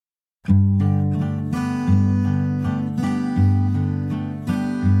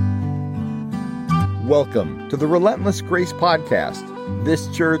Welcome to the Relentless Grace Podcast. This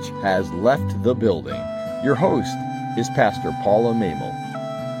church has left the building. Your host is Pastor Paula Mamel.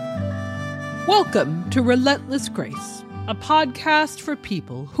 Welcome to Relentless Grace, a podcast for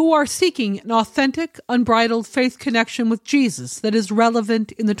people who are seeking an authentic, unbridled faith connection with Jesus that is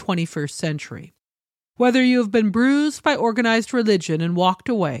relevant in the 21st century. Whether you have been bruised by organized religion and walked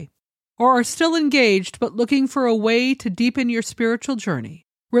away, or are still engaged but looking for a way to deepen your spiritual journey,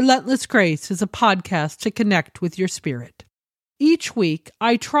 Relentless Grace is a podcast to connect with your spirit. Each week,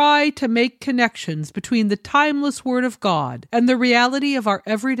 I try to make connections between the timeless Word of God and the reality of our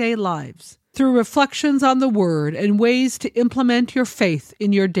everyday lives through reflections on the Word and ways to implement your faith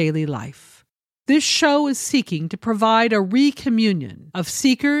in your daily life. This show is seeking to provide a recommunion of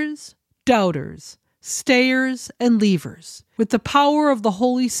seekers, doubters, stayers, and leavers with the power of the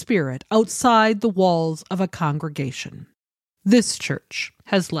Holy Spirit outside the walls of a congregation. This church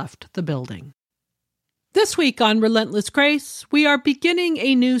has left the building. This week on Relentless Grace, we are beginning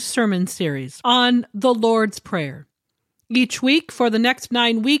a new sermon series on the Lord's Prayer. Each week, for the next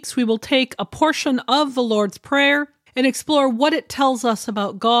 9 weeks, we will take a portion of the Lord's Prayer and explore what it tells us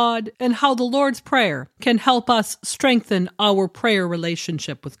about God and how the Lord's Prayer can help us strengthen our prayer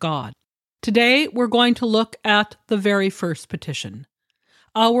relationship with God. Today, we're going to look at the very first petition,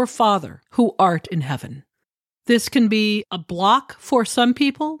 Our Father, who art in heaven. This can be a block for some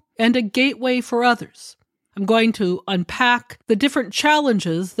people and a gateway for others. I'm going to unpack the different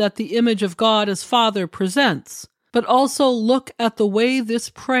challenges that the image of God as Father presents, but also look at the way this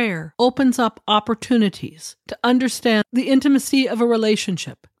prayer opens up opportunities to understand the intimacy of a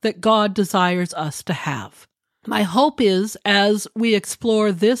relationship that God desires us to have. My hope is, as we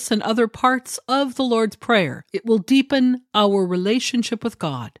explore this and other parts of the Lord's Prayer, it will deepen our relationship with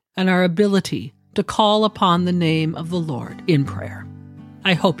God and our ability to call upon the name of the Lord in prayer.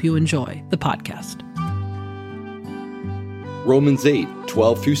 I hope you enjoy the podcast. Romans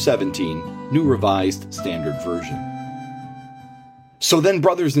 8:12-17, New Revised Standard Version. So then,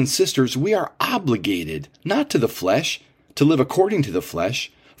 brothers and sisters, we are obligated, not to the flesh, to live according to the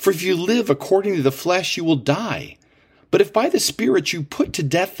flesh. For if you live according to the flesh, you will die. But if by the Spirit you put to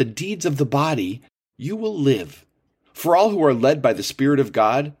death the deeds of the body, you will live. For all who are led by the Spirit of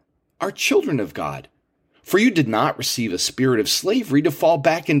God are children of God. For you did not receive a spirit of slavery to fall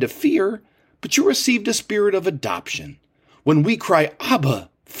back into fear, but you received a spirit of adoption. When we cry, Abba,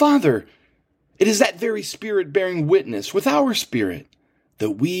 Father, it is that very Spirit bearing witness with our spirit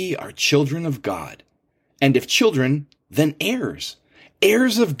that we are children of God. And if children, then heirs,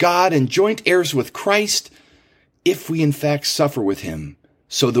 heirs of God and joint heirs with Christ, if we in fact suffer with him,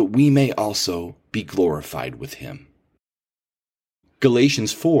 so that we may also be glorified with him.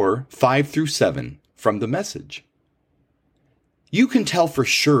 Galatians 4:5-7 from the Message. You can tell for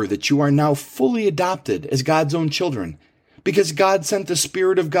sure that you are now fully adopted as God's own children, because God sent the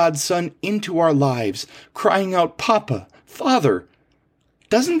Spirit of God's Son into our lives, crying out, Papa, Father.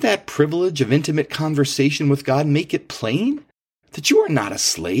 Doesn't that privilege of intimate conversation with God make it plain that you are not a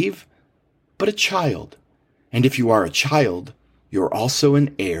slave, but a child? And if you are a child, you're also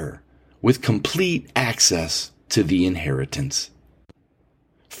an heir, with complete access to the inheritance.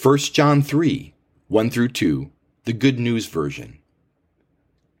 1 John 3:1-2, the Good News Version.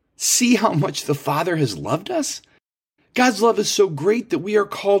 See how much the Father has loved us? God's love is so great that we are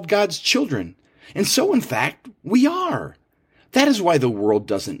called God's children. And so, in fact, we are. That is why the world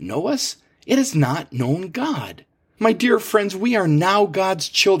doesn't know us. It has not known God. My dear friends, we are now God's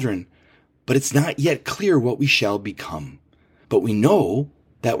children, but it's not yet clear what we shall become. But we know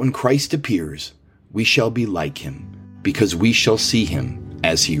that when Christ appears, we shall be like him, because we shall see him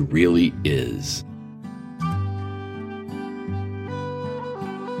as he really is.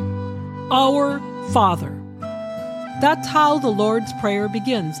 Our Father. That's how the Lord's Prayer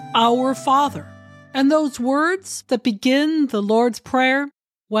begins, Our Father. And those words that begin the Lord's Prayer,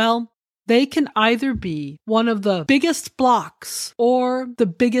 well, they can either be one of the biggest blocks or the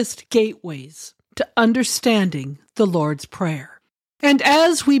biggest gateways to understanding the Lord's Prayer. And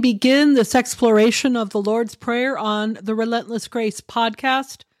as we begin this exploration of the Lord's Prayer on the Relentless Grace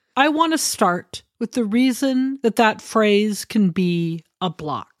podcast, I want to start with the reason that that phrase can be a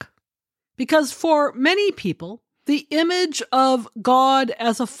block. Because for many people, the image of God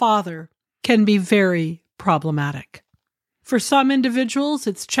as a father can be very problematic. For some individuals,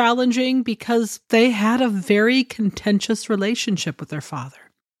 it's challenging because they had a very contentious relationship with their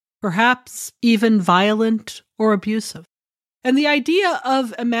father, perhaps even violent or abusive. And the idea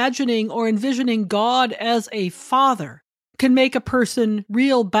of imagining or envisioning God as a father can make a person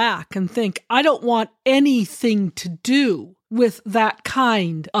reel back and think, I don't want anything to do with that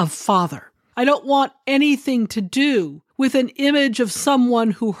kind of father. I don't want anything to do with an image of someone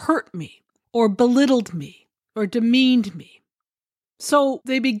who hurt me or belittled me or demeaned me. So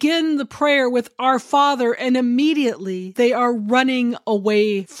they begin the prayer with Our Father, and immediately they are running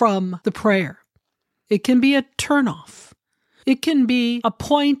away from the prayer. It can be a turnoff. It can be a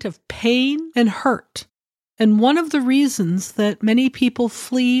point of pain and hurt. And one of the reasons that many people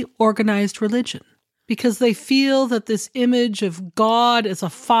flee organized religion, because they feel that this image of God as a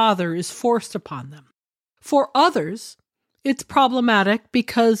father is forced upon them. For others, it's problematic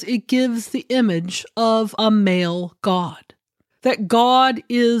because it gives the image of a male God. That God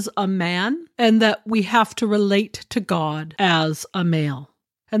is a man and that we have to relate to God as a male.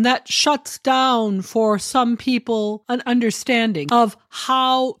 And that shuts down for some people an understanding of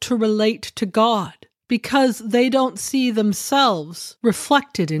how to relate to God because they don't see themselves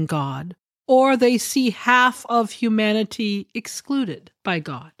reflected in God, or they see half of humanity excluded by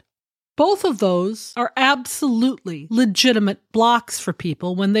God. Both of those are absolutely legitimate blocks for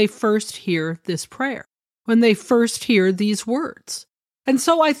people when they first hear this prayer, when they first hear these words. And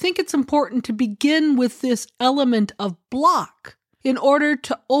so I think it's important to begin with this element of block in order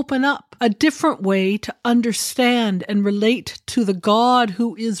to open up a different way to understand and relate to the God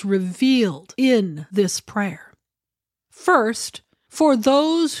who is revealed in this prayer. First, for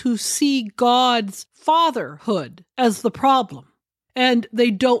those who see God's fatherhood as the problem, and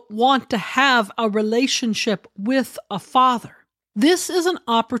they don't want to have a relationship with a father, this is an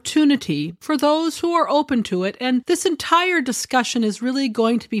opportunity for those who are open to it, and this entire discussion is really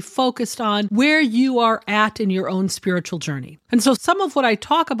going to be focused on where you are at in your own spiritual journey. And so some of what I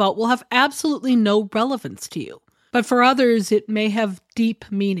talk about will have absolutely no relevance to you, but for others it may have deep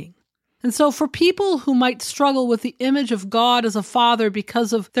meaning. And so for people who might struggle with the image of God as a father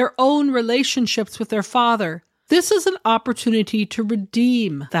because of their own relationships with their father, this is an opportunity to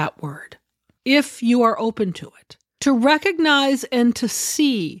redeem that word, if you are open to it. To recognize and to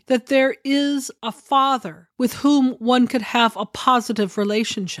see that there is a father with whom one could have a positive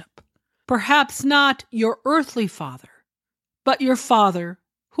relationship. Perhaps not your earthly father, but your Father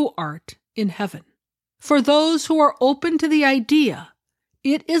who art in heaven. For those who are open to the idea,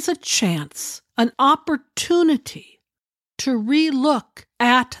 it is a chance, an opportunity to re-look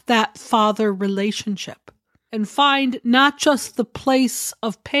at that father relationship and find not just the place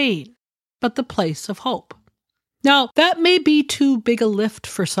of pain, but the place of hope. Now, that may be too big a lift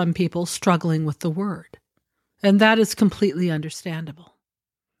for some people struggling with the word, and that is completely understandable.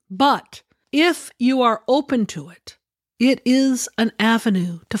 But if you are open to it, it is an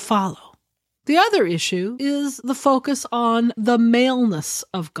avenue to follow. The other issue is the focus on the maleness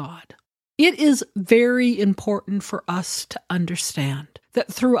of God. It is very important for us to understand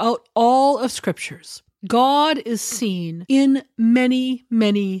that throughout all of Scriptures, God is seen in many,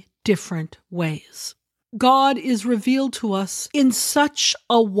 many different ways. God is revealed to us in such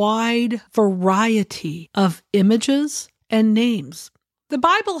a wide variety of images and names. The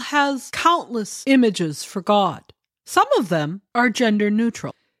Bible has countless images for God. Some of them are gender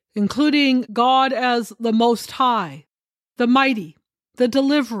neutral, including God as the Most High, the Mighty, the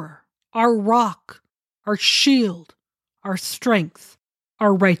Deliverer, our Rock, our Shield, our Strength,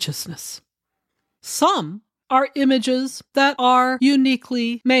 our Righteousness. Some are images that are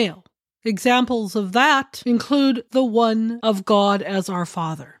uniquely male. Examples of that include the one of God as our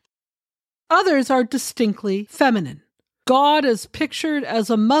Father. Others are distinctly feminine. God is pictured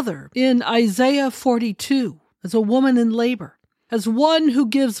as a mother in Isaiah 42, as a woman in labor, as one who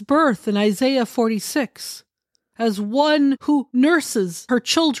gives birth in Isaiah 46, as one who nurses her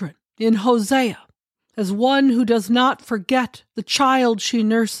children in Hosea, as one who does not forget the child she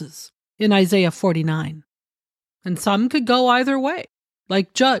nurses in Isaiah 49. And some could go either way,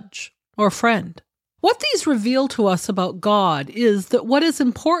 like judge or friend. What these reveal to us about God is that what is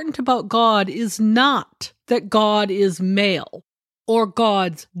important about God is not that God is male or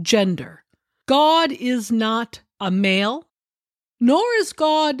God's gender. God is not a male, nor is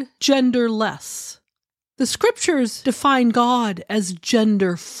God genderless. The Scriptures define God as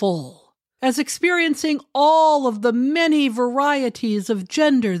genderful, as experiencing all of the many varieties of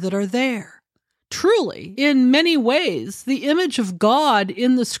gender that are there. Truly, in many ways, the image of God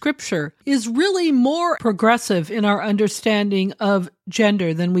in the Scripture is really more progressive in our understanding of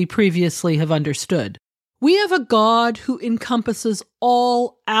gender than we previously have understood. We have a God who encompasses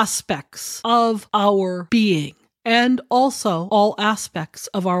all aspects of our being and also all aspects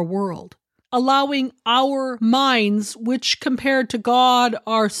of our world, allowing our minds, which compared to God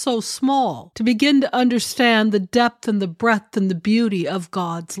are so small, to begin to understand the depth and the breadth and the beauty of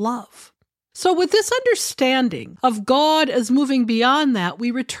God's love. So with this understanding of God as moving beyond that,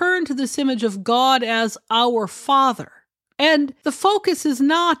 we return to this image of God as our Father. And the focus is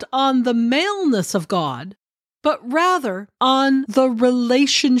not on the maleness of God, but rather on the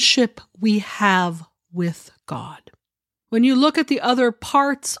relationship we have with God. When you look at the other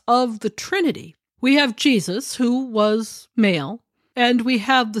parts of the Trinity, we have Jesus, who was male, and we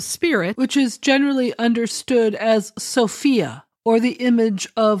have the Spirit, which is generally understood as Sophia, or the image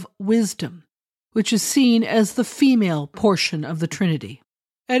of wisdom, which is seen as the female portion of the Trinity.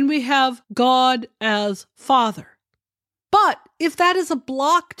 And we have God as Father. But if that is a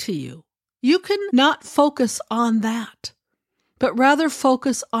block to you, you can not focus on that, but rather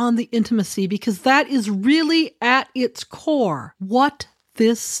focus on the intimacy, because that is really at its core what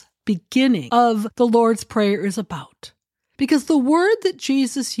this beginning of the Lord's Prayer is about. Because the word that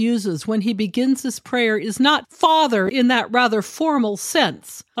Jesus uses when he begins this prayer is not Father in that rather formal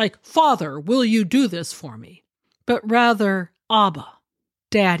sense, like, Father, will you do this for me? But rather, Abba,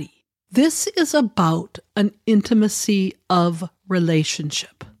 Daddy. This is about an intimacy of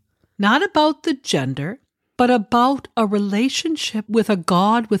relationship. Not about the gender, but about a relationship with a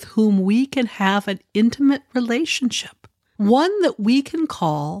God with whom we can have an intimate relationship. One that we can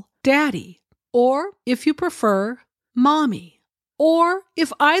call Daddy, or, if you prefer, Mommy. Or,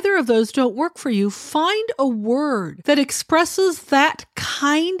 if either of those don't work for you, find a word that expresses that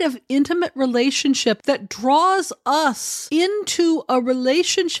kind of intimate relationship that draws us into a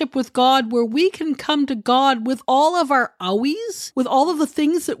relationship with God where we can come to God with all of our owies, with all of the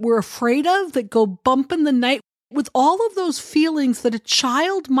things that we're afraid of that go bump in the night, with all of those feelings that a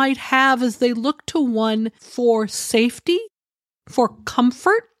child might have as they look to one for safety, for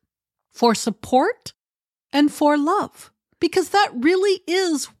comfort, for support, and for love. Because that really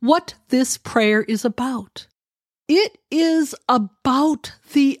is what this prayer is about. It is about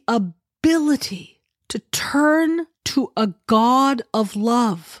the ability to turn to a God of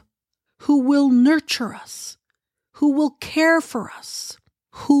love who will nurture us, who will care for us,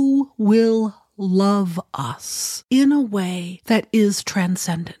 who will love us in a way that is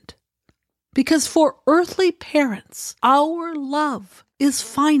transcendent. Because for earthly parents, our love is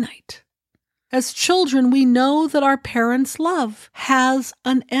finite. As children, we know that our parents' love has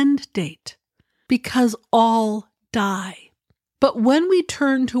an end date because all die. But when we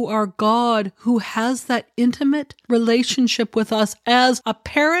turn to our God who has that intimate relationship with us as a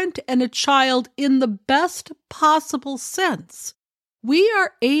parent and a child in the best possible sense, we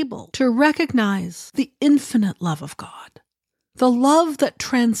are able to recognize the infinite love of God, the love that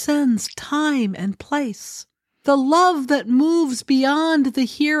transcends time and place. The love that moves beyond the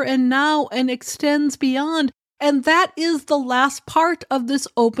here and now and extends beyond. And that is the last part of this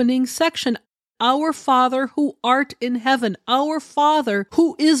opening section. Our Father who art in heaven, our Father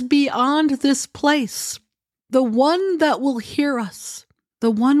who is beyond this place, the one that will hear us, the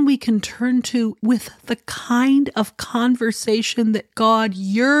one we can turn to with the kind of conversation that God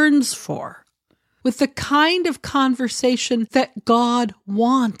yearns for, with the kind of conversation that God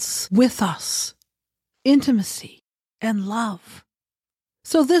wants with us. Intimacy and love.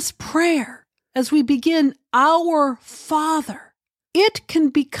 So this prayer, as we begin, Our Father, it can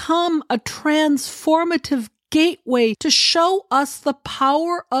become a transformative gateway to show us the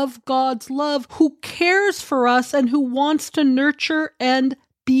power of God's love, who cares for us and who wants to nurture and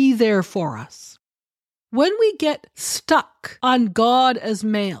be there for us. When we get stuck on God as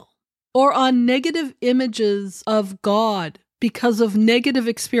male, or on negative images of God because of negative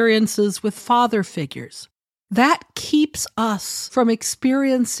experiences with father figures, that keeps us from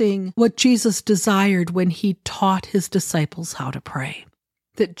experiencing what Jesus desired when he taught his disciples how to pray.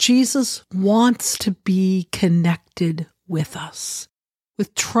 That Jesus wants to be connected with us,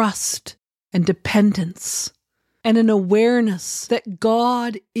 with trust and dependence, and an awareness that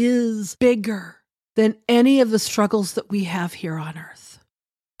God is bigger than any of the struggles that we have here on earth.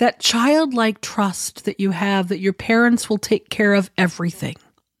 That childlike trust that you have that your parents will take care of everything.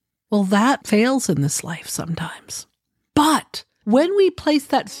 Well, that fails in this life sometimes. But when we place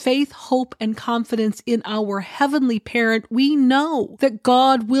that faith, hope, and confidence in our heavenly parent, we know that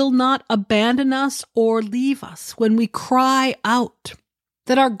God will not abandon us or leave us when we cry out.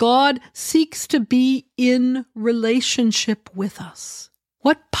 That our God seeks to be in relationship with us.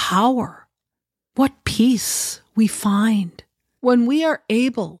 What power, what peace we find when we are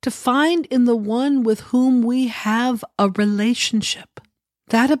able to find in the one with whom we have a relationship,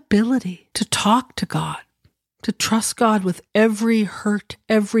 that ability to talk to God, to trust God with every hurt,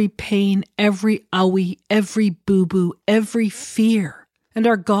 every pain, every owie, every boo-boo, every fear. And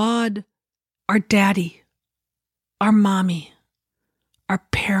our God, our daddy, our mommy, our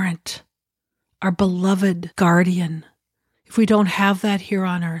parent, our beloved guardian. If we don't have that here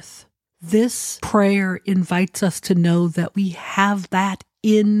on earth, this prayer invites us to know that we have that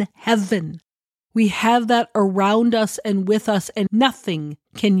in heaven. We have that around us and with us, and nothing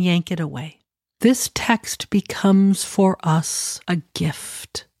can yank it away. This text becomes for us a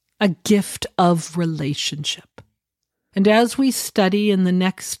gift of relationship. And as we study in the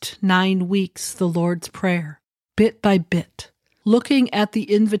next 9 weeks the Lord's Prayer, bit by bit, looking at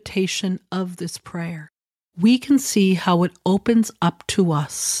the invitation of this prayer, we can see how it opens up to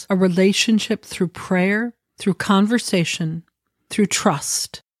us a relationship through prayer, through conversation, through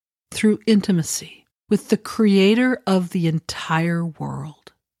trust, through intimacy with the Creator of the entire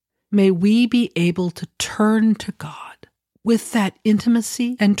world. May we be able to turn to God with that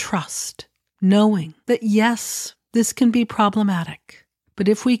intimacy and trust, knowing that yes, this can be problematic, but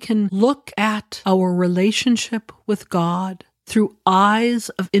if we can look at our relationship with God through eyes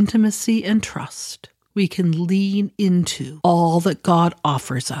of intimacy and trust, we can lean into all that God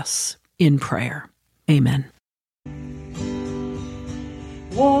offers us in prayer. Amen.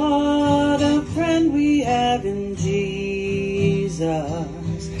 What a friend we have in Jesus,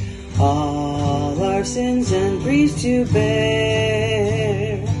 all our sins and griefs to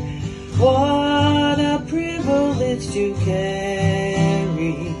bear. What a privilege to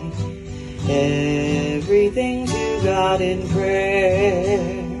carry everything to God in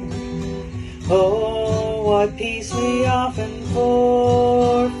prayer. Oh, what peace we often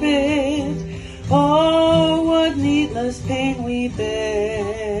forfeit. Oh, what needless pain we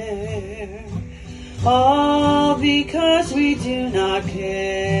bear. All because we do not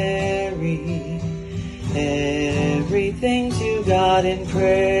carry everything to God in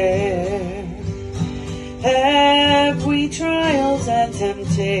prayer. Have we trials and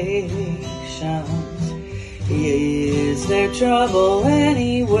temptations? Is there trouble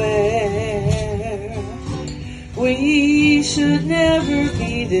anywhere? We should never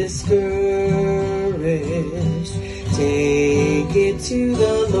be discouraged. Take it to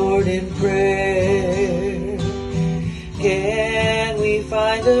the Lord in prayer. Can we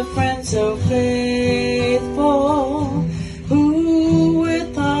find a friend so faithful, who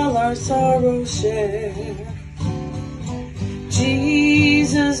with all our sorrows share?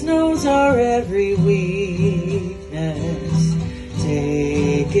 Jesus knows our every weakness.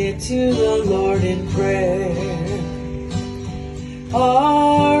 Take it to the Lord in prayer.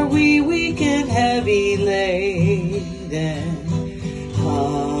 Are we weak and heavy laden,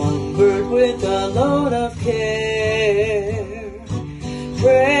 cumbered with a load of care?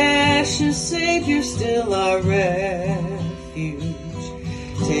 Precious Savior, still our refuge.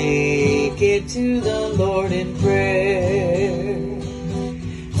 Take it to the Lord in prayer.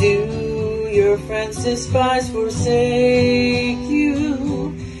 Do your friends despise, forsake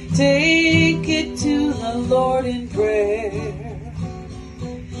you? Take it to the Lord in prayer.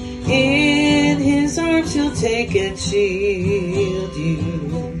 In His arms He'll take and shield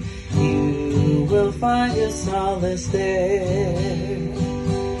you. You will find a solace there.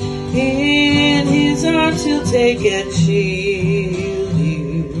 In His arms He'll take and shield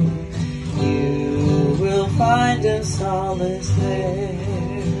you. You will find a solace there.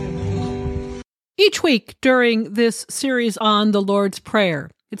 Each week during this series on the Lord's Prayer,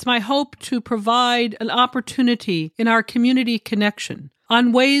 it's my hope to provide an opportunity in our community connection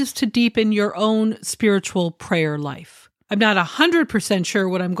on ways to deepen your own spiritual prayer life. I'm not 100% sure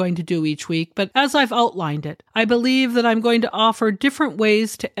what I'm going to do each week, but as I've outlined it, I believe that I'm going to offer different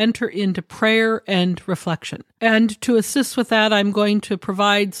ways to enter into prayer and reflection. And to assist with that, I'm going to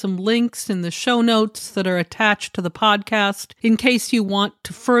provide some links in the show notes that are attached to the podcast in case you want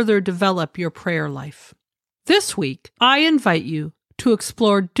to further develop your prayer life. This week, I invite you to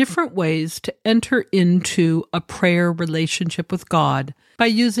explore different ways to enter into a prayer relationship with God by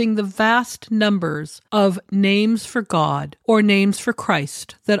using the vast numbers of names for God or names for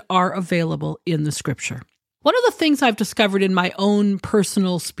Christ that are available in the Scripture. One of the things I've discovered in my own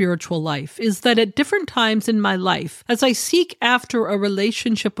personal spiritual life is that at different times in my life, as I seek after a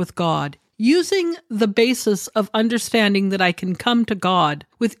relationship with God, using the basis of understanding that I can come to God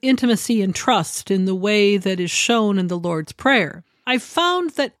with intimacy and trust in the way that is shown in the Lord's Prayer, I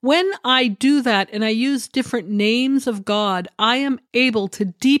found that when I do that and I use different names of God, I am able to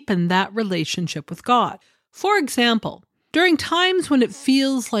deepen that relationship with God. For example, during times when it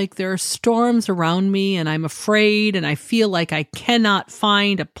feels like there are storms around me and I'm afraid and I feel like I cannot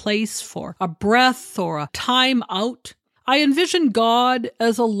find a place for a breath or a time out, I envision God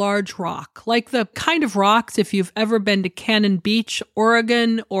as a large rock, like the kind of rocks if you've ever been to Cannon Beach,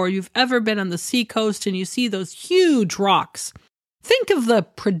 Oregon, or you've ever been on the seacoast and you see those huge rocks. Think of the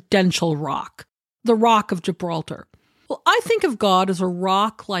Prudential Rock, the Rock of Gibraltar. Well, I think of God as a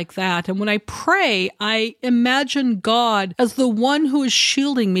rock like that, and when I pray, I imagine God as the one who is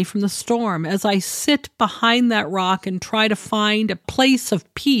shielding me from the storm as I sit behind that rock and try to find a place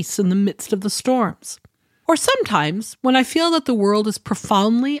of peace in the midst of the storms. Or sometimes, when I feel that the world is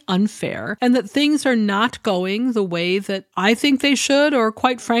profoundly unfair and that things are not going the way that I think they should, or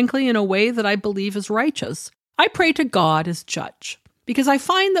quite frankly, in a way that I believe is righteous, I pray to God as judge. Because I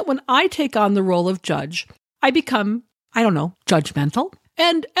find that when I take on the role of judge, I become judgmental.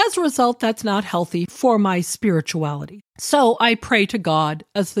 And as a result, that's not healthy for my spirituality. So I pray to God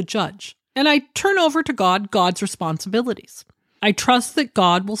as the judge. And I turn over to God God's responsibilities. I trust that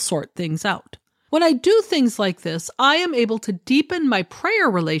God will sort things out. When I do things like this, I am able to deepen my prayer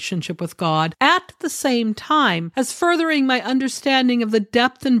relationship with God at the same time as furthering my understanding of the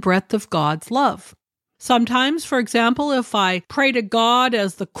depth and breadth of God's love. Sometimes, for example, if I pray to God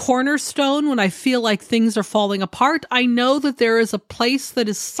as the cornerstone when I feel like things are falling apart, I know that there is a place that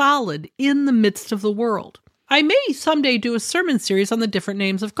is solid in the midst of the world. I may someday do a sermon series on the different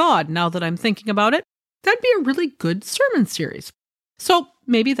names of God. Now that I'm thinking about it, that'd be a really good sermon series. So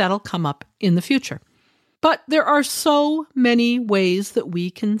maybe that'll come up in the future. But there are so many ways that we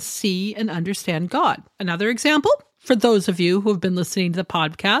can see and understand God. Another example, for those of you who have been listening to the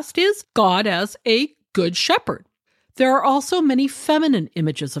podcast, is God as a good shepherd. There are also many feminine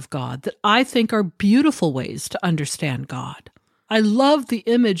images of God that I think are beautiful ways to understand God. I love the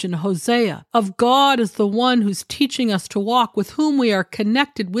image in Hosea of God as the one who's teaching us to walk, with whom we are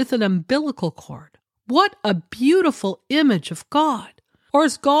connected with an umbilical cord. What a beautiful image of God. Or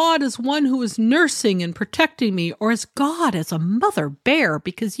as God as one who is nursing and protecting me, or as God as a mother bear,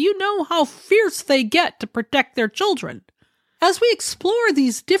 because you know how fierce they get to protect their children. As we explore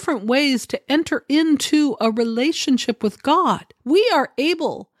these different ways to enter into a relationship with God, we are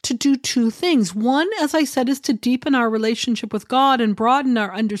able to do two things. One, as I said, is to deepen our relationship with God and broaden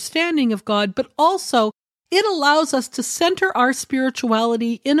our understanding of God, but also it allows us to center our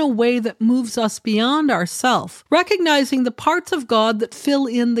spirituality in a way that moves us beyond ourselves, recognizing the parts of God that fill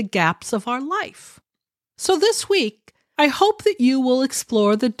in the gaps of our life. So this week, I hope that you will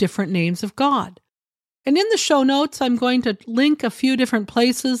explore the different names of God. And in the show notes, I'm going to link a few different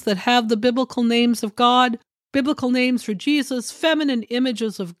places that have the biblical names of God, biblical names for Jesus, feminine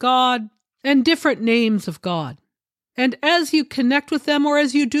images of God, and different names of God. And as you connect with them, or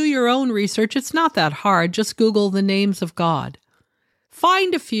as you do your own research, it's not that hard. Just Google the names of God.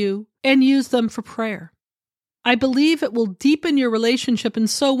 Find a few and use them for prayer. I believe it will deepen your relationship, and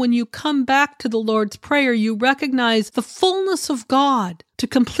so when you come back to the Lord's Prayer, you recognize the fullness of God to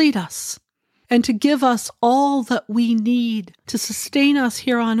complete us and to give us all that we need to sustain us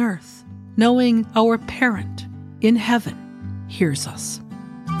here on earth, knowing our parent in heaven hears us.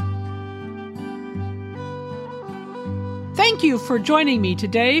 Thank you for joining me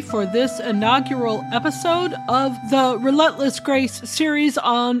today for this inaugural episode of the Relentless Grace series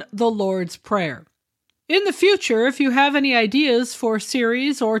on the Lord's Prayer. In the future, if you have any ideas for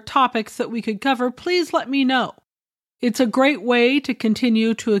series or topics that we could cover, please let me know. It's a great way to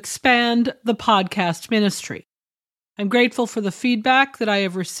continue to expand the podcast ministry. I'm grateful for the feedback that I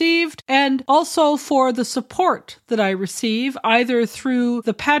have received and also for the support that I receive, either through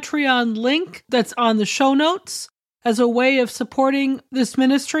the Patreon link that's on the show notes as a way of supporting this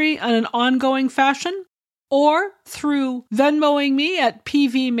ministry in an ongoing fashion, or through Venmoing me at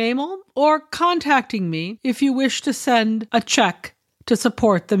PVMamel, or contacting me if you wish to send a check to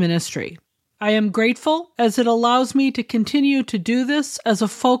support the ministry. I am grateful as it allows me to continue to do this as a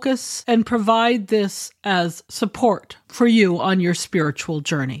focus and provide this as support for you on your spiritual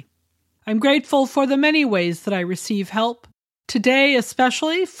journey. I'm grateful for the many ways that I receive help. Today,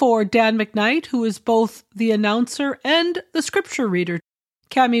 especially for Dan McKnight, who is both the announcer and the scripture reader,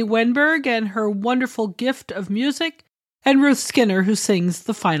 Cami Wenberg and her wonderful gift of music, and Ruth Skinner, who sings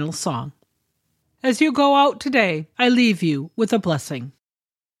the final song. As you go out today, I leave you with a blessing.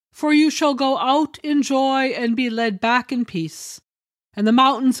 For you shall go out in joy and be led back in peace, and the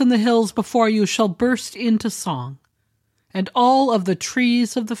mountains and the hills before you shall burst into song, and all of the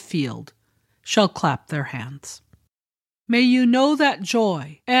trees of the field shall clap their hands. May you know that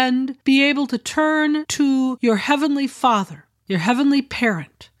joy and be able to turn to your heavenly Father, your heavenly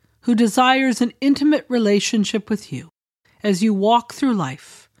parent, who desires an intimate relationship with you as you walk through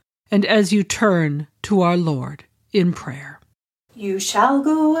life and as you turn to our Lord in prayer. You shall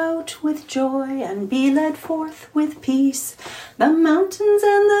go out with joy and be led forth with peace. The mountains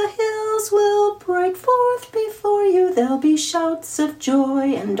and the hills will break forth before you. There'll be shouts of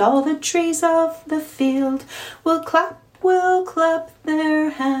joy, and all the trees of the field will clap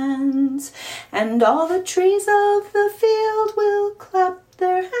their hands. And all the trees of the field will clap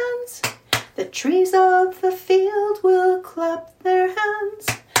their hands. The trees of the field will clap their hands.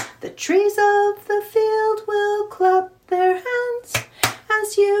 The trees of the field will clap